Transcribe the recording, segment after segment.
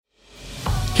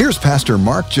Here's Pastor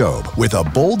Mark Jobe with a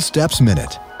Bold Steps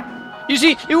Minute. You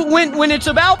see, when it's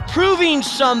about proving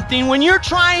something, when you're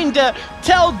trying to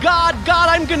tell God,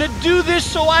 I'm going to do this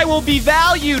so I will be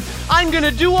valued. I'm going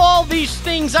to do all these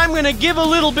things. I'm going to give a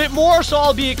little bit more so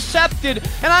I'll be accepted.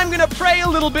 And I'm going to pray a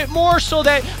little bit more so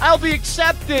that I'll be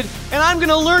accepted. And I'm going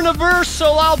to learn a verse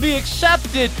so I'll be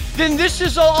accepted. Then this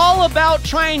is all about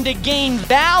trying to gain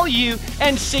value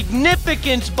and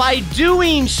significance by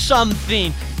doing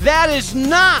something. That is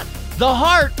not the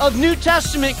heart of New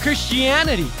Testament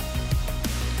Christianity.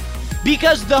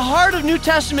 Because the heart of New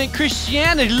Testament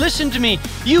Christianity, listen to me,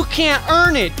 you can't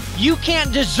earn it, you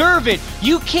can't deserve it,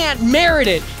 you can't merit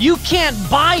it, you can't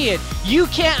buy it, you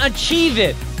can't achieve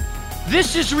it.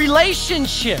 This is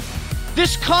relationship.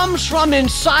 This comes from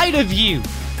inside of you.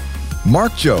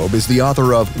 Mark Jobe is the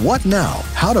author of What Now?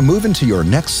 How to Move into Your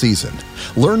Next Season.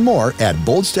 Learn more at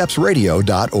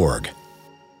boldstepsradio.org.